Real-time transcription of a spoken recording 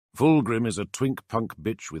Fulgrim is a twink-punk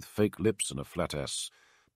bitch with fake lips and a flat ass.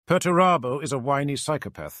 Perturabo is a whiny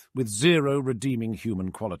psychopath with zero redeeming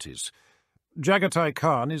human qualities. Jagatai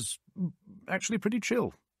Khan is actually pretty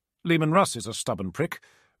chill. Lehman Russ is a stubborn prick.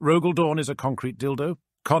 Rogel Dawn is a concrete dildo.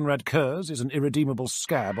 Conrad Kurz is an irredeemable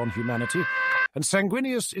scab on humanity. And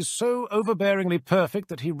Sanguinius is so overbearingly perfect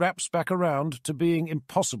that he wraps back around to being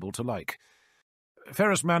impossible to like.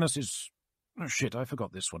 Ferrus Manus is... Oh, shit, I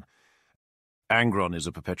forgot this one. Angron is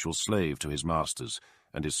a perpetual slave to his masters,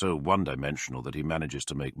 and is so one-dimensional that he manages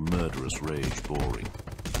to make murderous rage boring.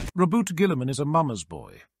 Rabut Gilliman is a mama's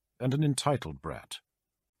boy, and an entitled brat.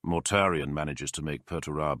 Mortarion manages to make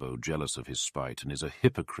Perturabo jealous of his spite, and is a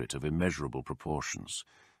hypocrite of immeasurable proportions.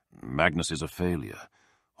 Magnus is a failure.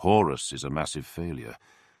 Horus is a massive failure,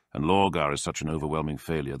 and Lorgar is such an overwhelming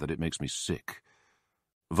failure that it makes me sick.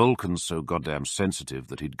 Vulcan's so goddamn sensitive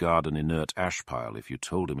that he'd guard an inert ash pile if you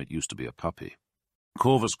told him it used to be a puppy.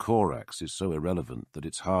 Corvus Corax is so irrelevant that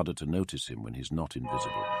it's harder to notice him when he's not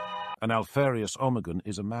invisible. And Alfarius Omegon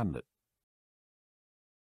is a manlet.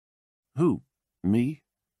 Who? Me?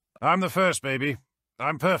 I'm the first, baby.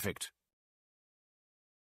 I'm perfect.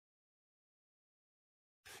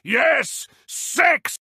 Yes! Sex!